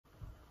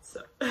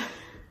So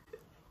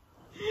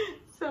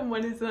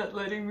someone is not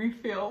letting me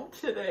film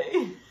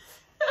today.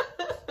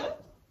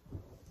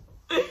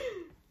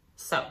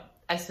 So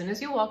as soon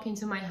as you walk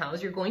into my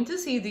house, you're going to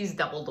see these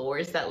double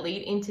doors that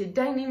lead into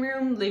dining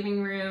room,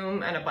 living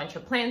room, and a bunch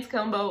of plants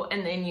combo.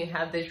 And then you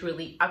have this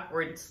really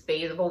awkward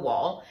space of a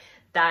wall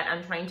that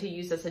I'm trying to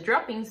use as a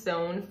dropping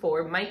zone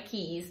for my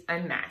keys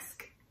and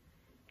mask.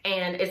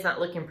 And it's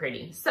not looking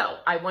pretty. So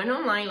I went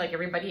online like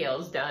everybody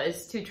else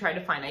does to try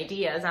to find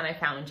ideas, and I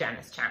found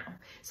Jana's channel.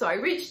 So I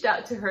reached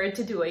out to her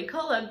to do a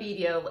collab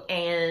video,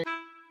 and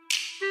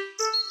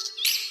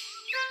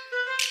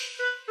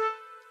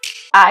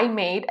I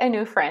made a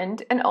new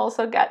friend and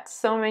also got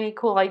so many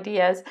cool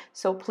ideas.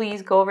 So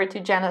please go over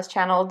to Jana's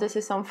channel. This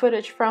is some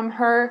footage from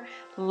her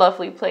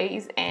lovely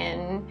place,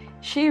 and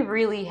she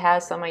really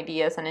has some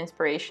ideas and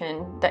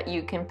inspiration that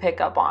you can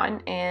pick up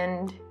on,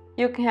 and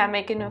you can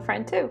make a new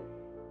friend too.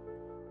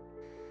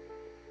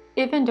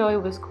 Even though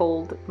it was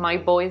cold, my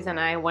boys and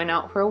I went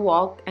out for a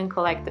walk and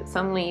collected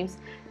some leaves.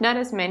 Not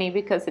as many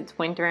because it's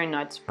winter and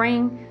not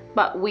spring,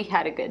 but we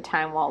had a good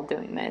time while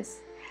doing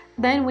this.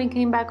 Then we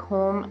came back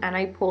home and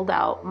I pulled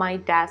out my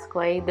Das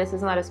clay. This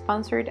is not a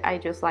sponsored, I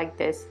just like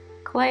this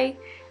clay.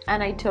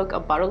 And I took a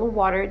bottle of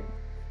water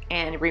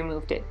and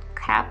removed the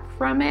cap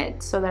from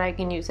it so that I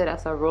can use it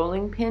as a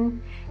rolling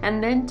pin.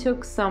 And then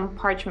took some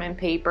parchment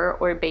paper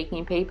or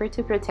baking paper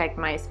to protect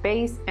my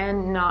space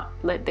and not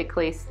let the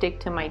clay stick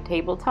to my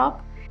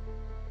tabletop.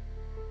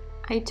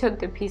 I took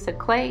the piece of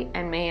clay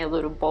and made a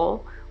little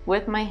bowl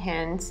with my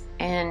hands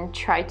and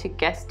tried to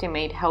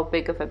guesstimate how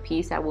big of a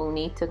piece I will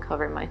need to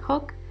cover my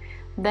hook.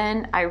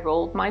 Then I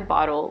rolled my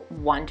bottle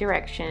one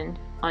direction,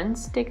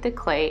 unstick the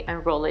clay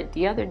and roll it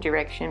the other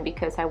direction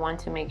because I want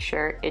to make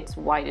sure it's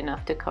wide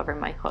enough to cover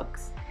my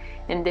hooks.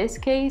 In this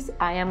case,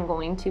 I am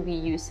going to be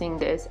using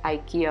this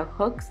IKEA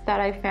hooks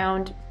that I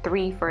found,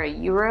 3 for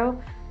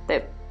 €1,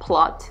 the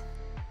plot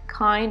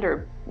kind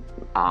or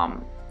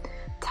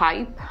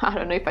type. I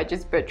don't know if I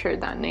just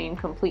butchered that name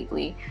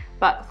completely,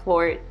 but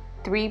for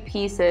 3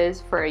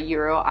 pieces for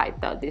 €1, I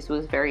thought this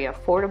was very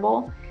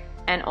affordable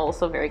and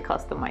also very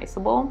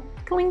customizable.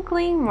 Cling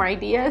cling, more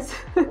ideas.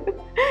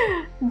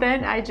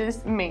 Then I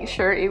just made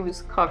sure it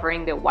was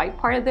covering the white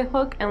part of the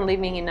hook and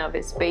leaving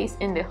enough space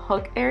in the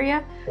hook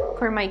area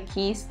for my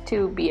keys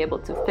to be able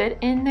to fit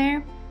in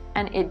there,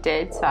 and it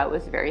did, so I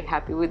was very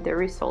happy with the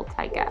results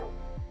I got.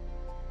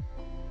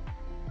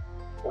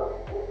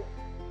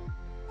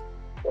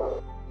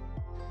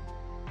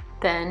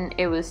 Then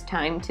it was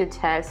time to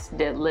test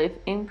the leaf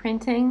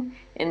imprinting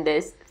in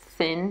this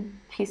thin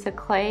piece of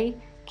clay.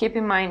 Keep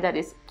in mind that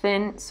it's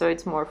thin, so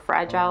it's more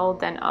fragile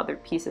than other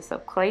pieces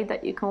of clay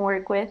that you can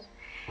work with.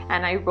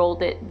 And I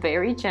rolled it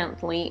very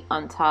gently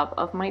on top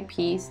of my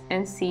piece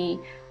and see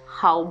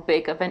how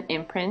big of an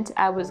imprint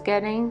I was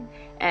getting.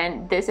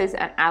 And this is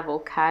an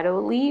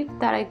avocado leaf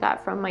that I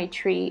got from my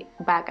tree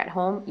back at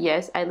home.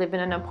 Yes, I live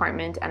in an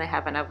apartment and I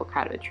have an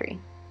avocado tree.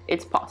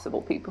 It's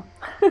possible, people.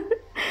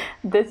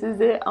 This is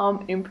the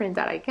imprint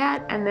that I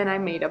got, and then I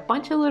made a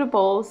bunch of little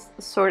balls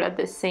sort of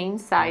the same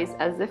size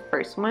as the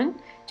first one,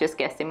 just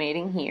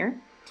guesstimating here,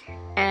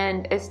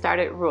 and I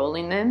started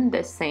rolling them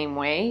the same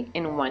way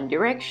in one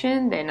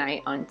direction. Then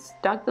I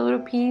unstuck the little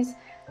piece,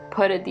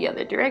 put it the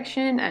other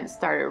direction, and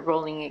started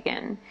rolling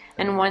again.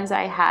 And once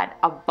I had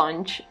a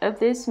bunch of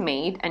this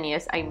made, and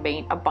yes, I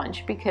made a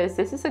bunch because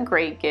this is a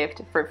great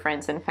gift for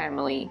friends and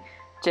family.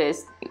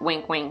 Just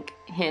wink wink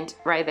hint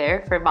right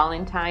there for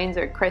Valentine's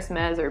or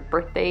Christmas or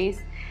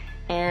birthdays.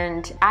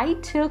 And I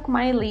took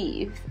my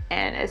leaf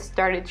and I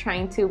started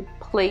trying to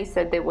place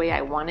it the way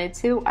I wanted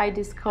to. I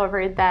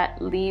discovered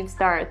that leaves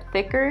that are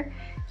thicker,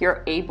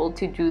 you're able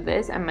to do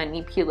this and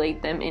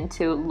manipulate them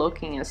into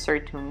looking a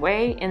certain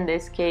way. In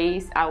this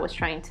case, I was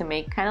trying to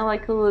make kind of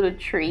like a little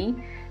tree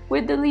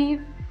with the leaf.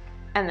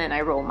 And then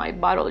I roll my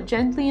bottle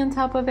gently on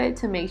top of it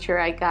to make sure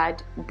I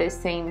got the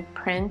same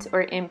print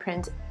or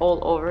imprint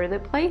all over the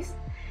place.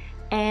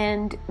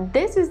 And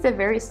this is the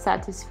very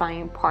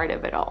satisfying part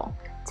of it all.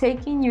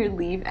 Taking your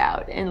leaf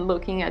out and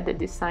looking at the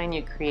design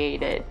you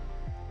created.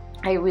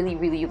 I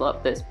really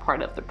love this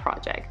part of the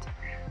project.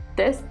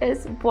 This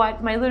is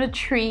what my little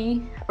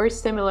tree or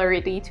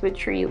similarity to a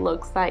tree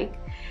looks like.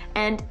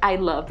 And I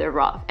love the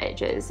rough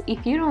edges.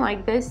 If you don't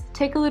like this,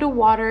 take a little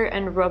water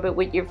and rub it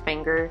with your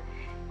finger.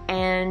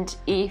 And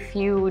if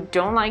you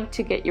don't like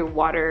to get your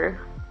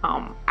water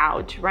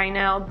out right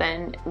now,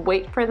 then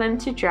wait for them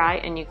to dry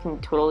and you can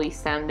totally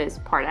sand this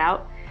part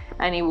out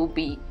and it will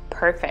be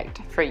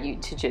perfect for you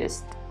to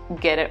just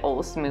get it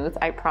all smooth.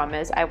 I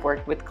promise. I've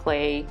worked with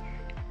clay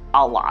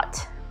a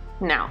lot.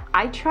 Now,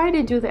 I tried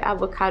to do the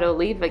avocado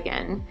leaf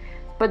again,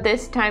 but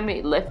this time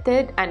it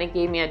lifted and it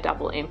gave me a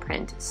double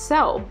imprint.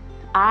 So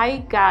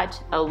I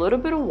got a little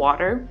bit of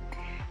water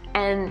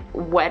and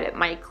wetted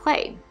my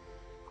clay.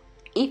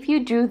 If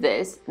you do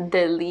this,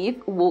 the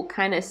leaf will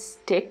kind of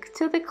stick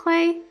to the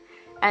clay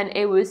and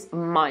it was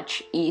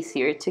much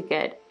easier to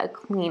get a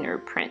cleaner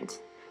print.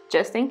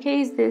 Just in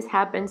case this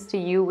happens to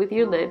you with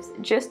your leaves,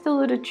 just a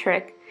little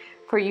trick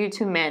for you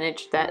to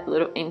manage that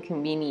little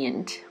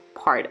inconvenient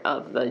part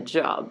of the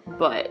job,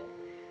 but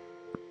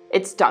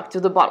it stuck to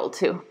the bottle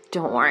too.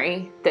 Don't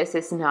worry, this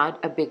is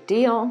not a big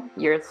deal.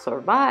 You'll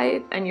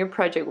survive and your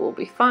project will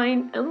be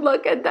fine. And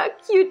look at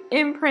that cute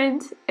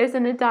imprint.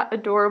 Isn't it that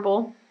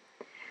adorable?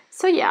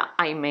 So yeah,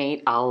 I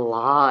made a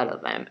lot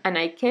of them and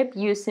I kept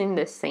using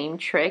the same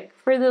trick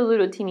for the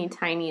little teeny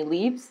tiny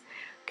leaves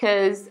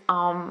because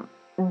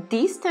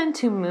these tend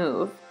to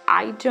move.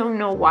 I don't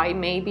know why.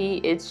 Maybe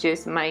it's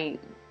just my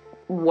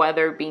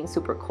weather being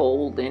super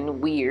cold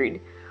and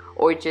weird,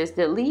 or just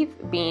the leaf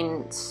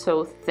being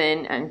so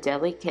thin and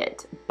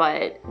delicate.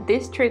 But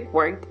this trick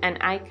worked and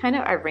I kind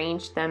of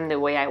arranged them the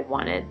way I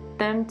wanted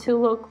them to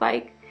look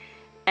like,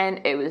 and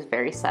it was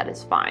very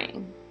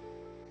satisfying.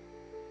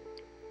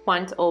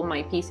 Once all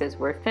my pieces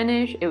were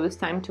finished, it was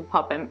time to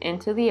pop them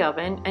into the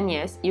oven. And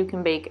yes, you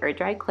can bake air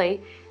dry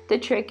clay. The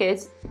trick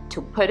is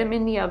to put them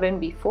in the oven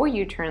before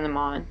you turn them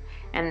on,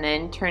 and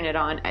then turn it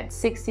on at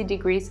 60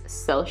 degrees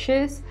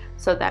Celsius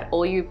so that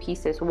all your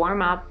pieces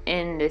warm up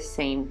in the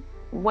same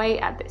way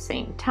at the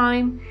same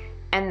time.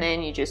 And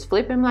then you just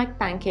flip them like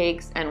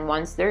pancakes, and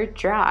once they're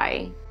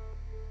dry,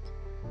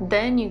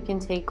 then you can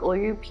take all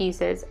your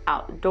pieces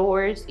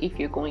outdoors. If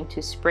you're going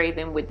to spray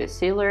them with the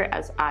sealer,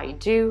 as I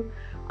do,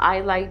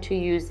 I like to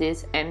use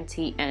this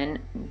MTN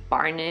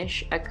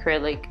varnish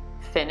acrylic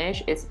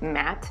finish. It's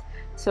matte,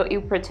 so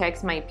it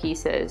protects my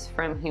pieces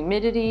from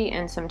humidity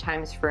and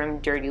sometimes from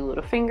dirty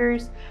little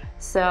fingers.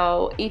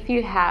 So if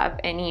you have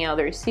any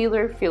other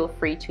sealer, feel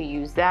free to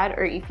use that,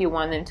 or if you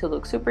want them to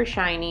look super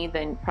shiny,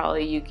 then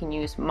probably you can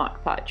use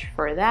Mod Podge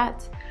for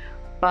that.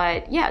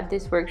 But yeah,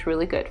 this works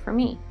really good for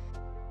me.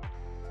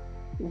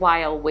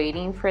 While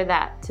waiting for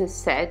that to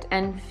set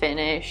and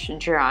finish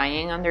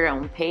drying on their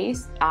own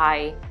pace,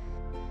 I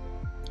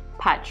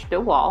patched the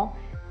wall,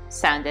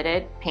 sanded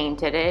it,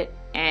 painted it,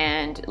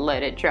 and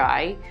let it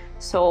dry.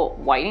 So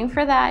waiting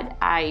for that,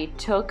 I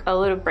took a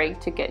little break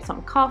to get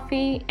some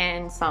coffee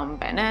and some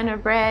banana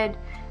bread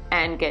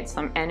and get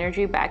some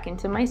energy back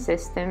into my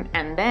system.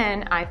 And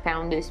then I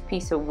found this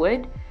piece of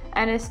wood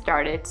and I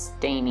started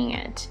staining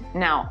it.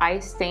 Now I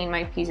stain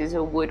my pieces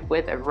of wood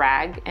with a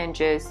rag and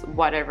just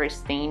whatever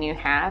stain you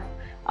have.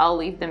 I'll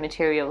leave the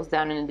materials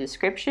down in the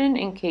description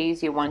in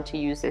case you want to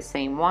use the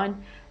same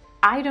one.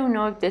 I don't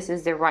know if this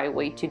is the right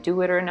way to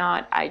do it or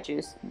not. I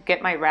just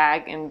get my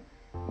rag and,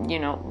 you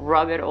know,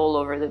 rub it all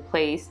over the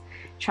place,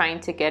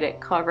 trying to get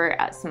it covered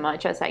as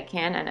much as I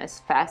can and as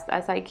fast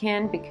as I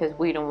can, because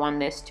we don't want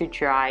this to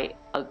dry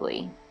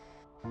ugly.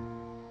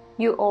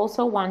 You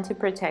also want to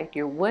protect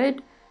your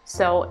wood.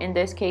 So in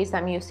this case,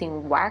 I'm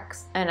using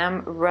wax and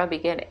I'm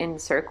rubbing it in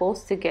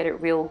circles to get it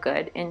real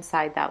good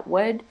inside that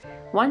wood.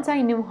 Once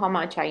I knew how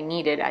much I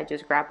needed, I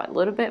just grabbed a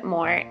little bit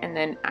more and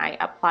then I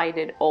applied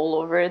it all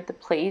over the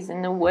place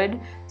in the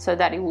wood so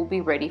that it will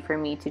be ready for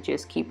me to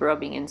just keep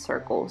rubbing in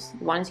circles.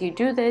 Once you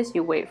do this,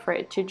 you wait for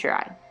it to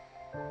dry.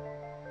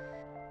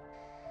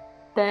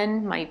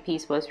 Then my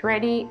piece was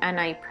ready and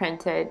I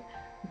printed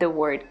the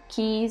word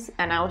keys,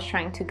 and I was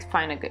trying to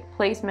find a good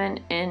placement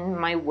in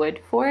my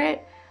wood for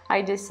it.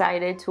 I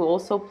decided to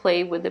also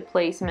play with the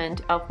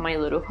placement of my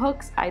little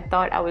hooks. I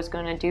thought I was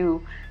gonna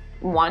do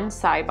one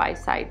side by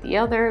side the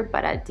other,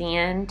 but at the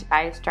end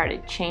I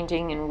started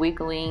changing and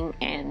wiggling,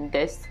 and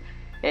this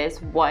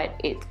is what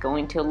it's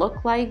going to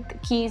look like.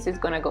 The keys is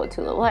gonna go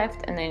to the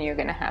left, and then you're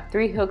gonna have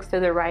 3 hooks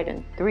to the right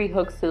and 3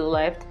 hooks to the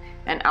left,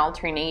 and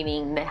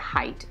alternating the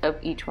height of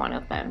each one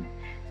of them.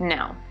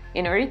 Now,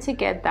 in order to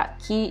get that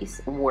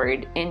keys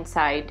word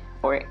inside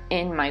or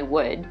in my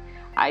wood,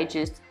 I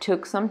just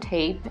took some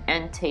tape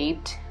and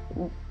taped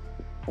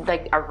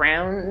like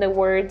around the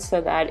word so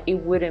that it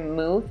wouldn't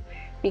move,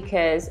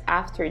 because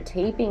after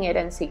taping it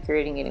and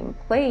securing it in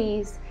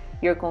place,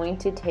 you're going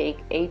to take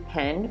a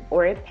pen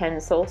or a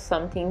pencil,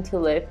 something to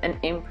lift an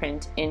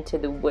imprint into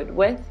the wood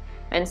with,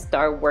 and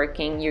start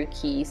working your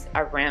keys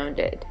around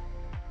it.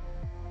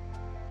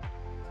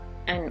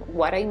 And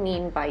what I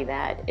mean by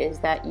that is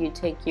that you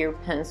take your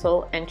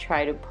pencil and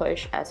try to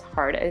push as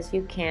hard as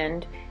you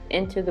can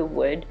into the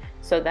wood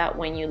so that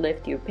when you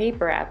lift your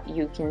paper up,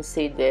 you can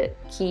see the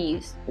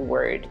keys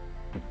word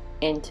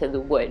into the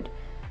wood.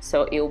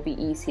 So it'll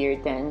be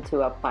easier then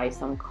to apply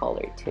some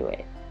color to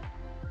it.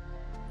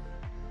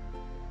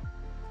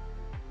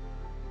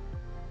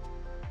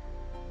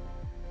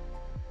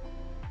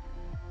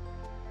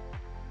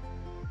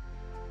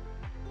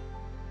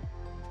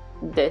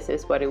 This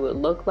is what it would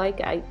look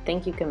like. I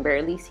think you can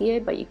barely see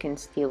it, but you can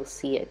still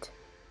see it.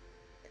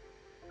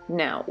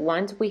 Now,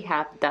 once we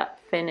have that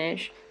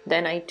finished,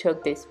 then I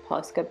took this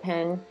Posca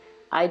pen.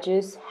 I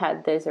just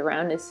had this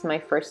around. This is my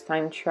first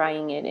time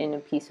trying it in a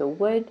piece of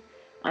wood,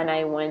 and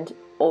I went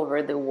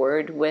over the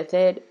word with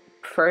it.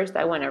 First,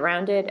 I went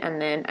around it,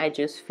 and then I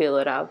just fill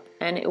it up,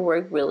 and it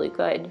worked really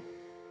good.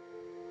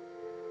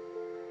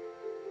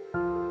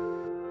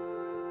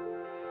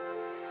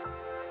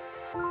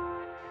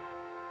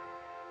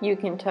 You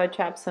can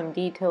touch up some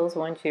details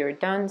once you're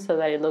done so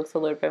that it looks a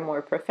little bit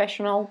more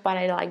professional, but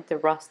I like the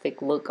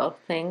rustic look of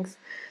things.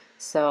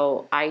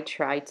 So I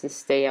try to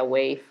stay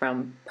away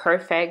from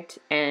perfect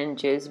and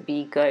just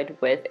be good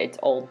with it's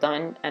all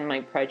done and my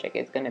project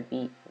is gonna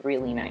be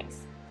really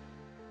nice.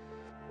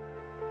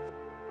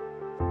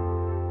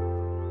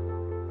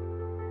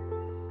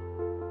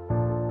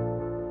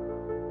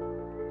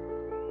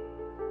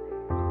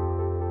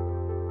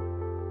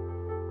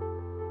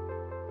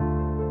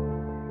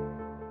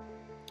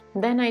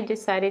 Then I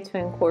decided to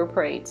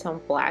incorporate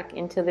some black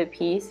into the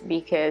piece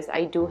because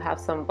I do have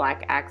some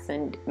black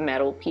accent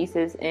metal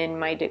pieces in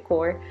my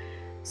decor.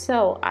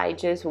 So I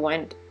just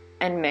went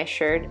and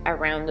measured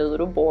around the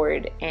little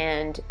board,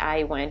 and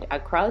I went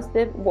across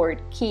the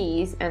board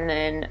keys and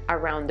then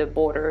around the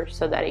border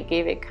so that it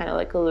gave it kind of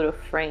like a little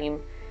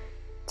frame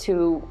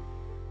to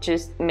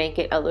just make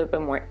it a little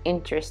bit more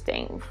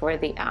interesting for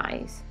the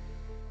eyes.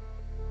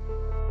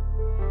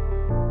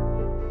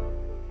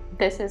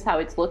 This is how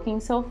it's looking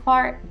so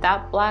far.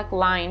 That black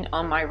line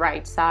on my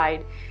right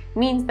side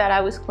means that I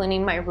was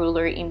cleaning my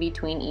ruler in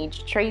between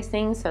each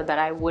tracing so that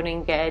I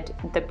wouldn't get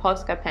the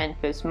Posca pen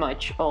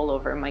smudge all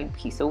over my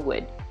piece of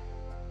wood.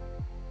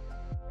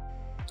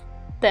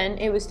 Then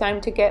it was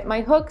time to get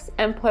my hooks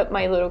and put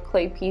my little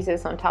clay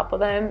pieces on top of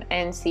them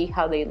and see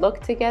how they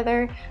look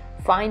together.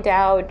 Find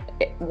out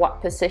what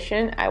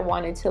position I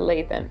wanted to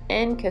lay them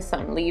in, because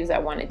some leaves I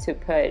wanted to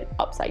put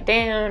upside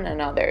down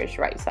and others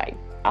right side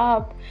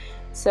up.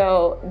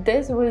 So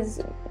this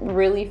was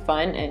really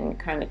fun and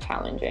kind of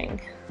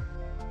challenging.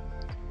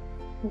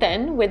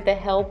 Then with the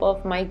help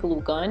of my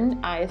glue gun,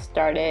 I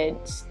started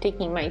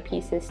sticking my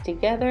pieces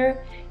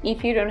together.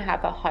 If you don't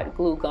have a hot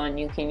glue gun,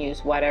 you can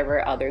use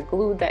whatever other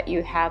glue that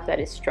you have that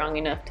is strong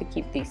enough to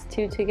keep these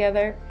two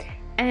together.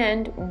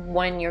 And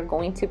when you're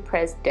going to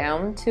press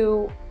down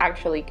to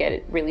actually get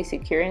it really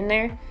secure in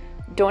there,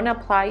 don't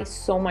apply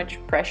so much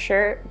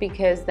pressure,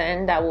 because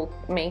then that will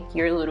make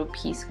your little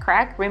piece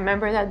crack.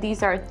 Remember that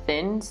these are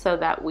thin so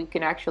that we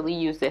can actually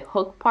use the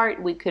hook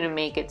part. We couldn't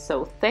make it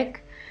so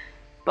thick,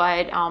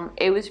 but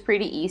it was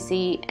pretty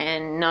easy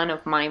and none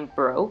of mine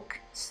broke.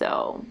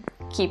 So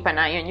keep an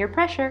eye on your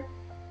pressure.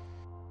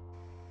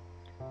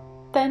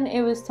 Then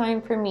it was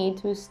time for me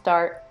to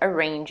start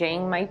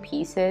arranging my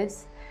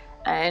pieces,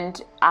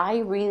 and I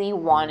really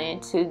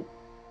wanted to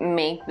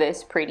make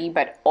this pretty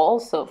but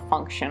also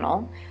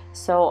functional.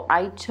 So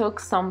I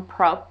took some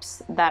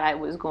props that I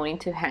was going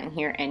to hang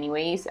here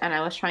anyways, and I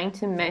was trying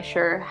to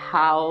measure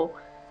how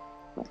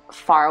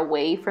far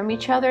away from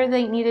each other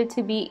they needed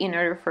to be in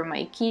order for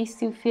my keys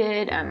to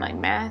fit and my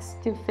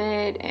mask to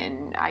fit,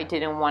 and I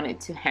didn't want it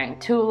to hang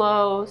too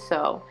low.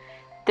 So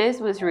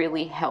this was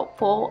really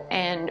helpful,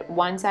 and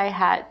once I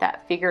had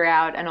that figured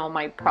out and all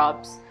my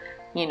props,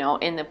 you know,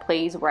 in the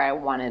place where I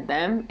wanted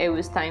them, it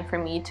was time for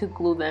me to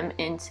glue them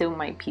into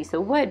my piece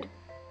of wood.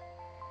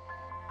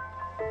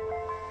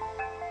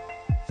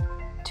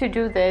 To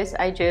do this,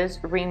 I just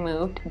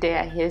removed the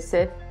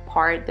adhesive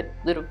part, the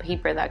little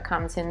paper that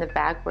comes in the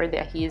back where the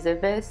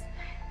adhesive is.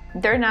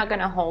 They're not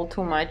gonna hold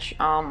too much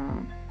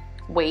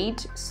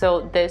weight,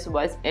 so this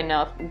was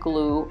enough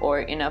glue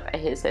or enough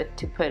adhesive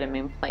to put them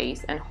in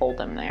place and hold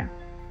them there.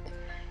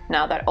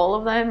 Now that all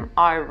of them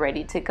are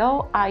ready to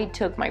go, I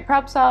took my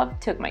props off,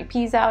 took my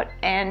piece out,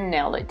 and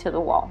nailed it to the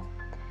wall.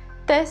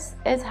 This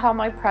is how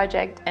my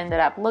project ended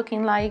up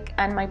looking like,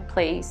 and my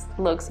place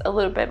looks a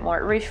little bit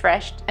more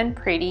refreshed and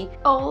pretty,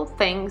 all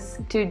thanks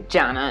to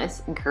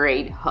Jana's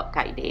great hook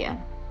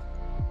idea.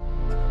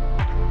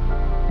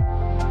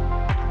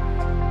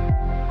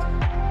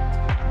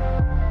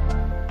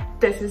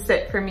 This is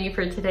it for me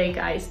for today,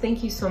 guys.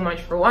 Thank you so much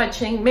for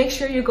watching. Make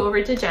sure you go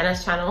over to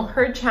Jana's channel.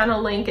 Her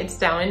channel link is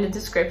down in the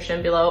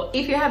description below.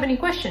 If you have any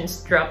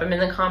questions, drop them in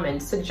the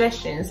comments,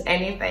 suggestions,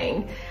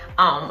 anything.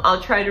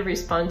 I'll try to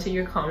respond to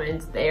your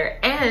comments there.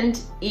 And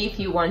if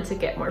you want to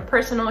get more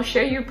personal,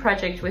 share your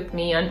project with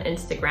me on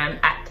Instagram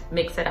at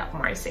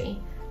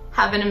MixItUpMarci.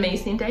 Have an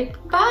amazing day.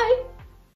 Bye.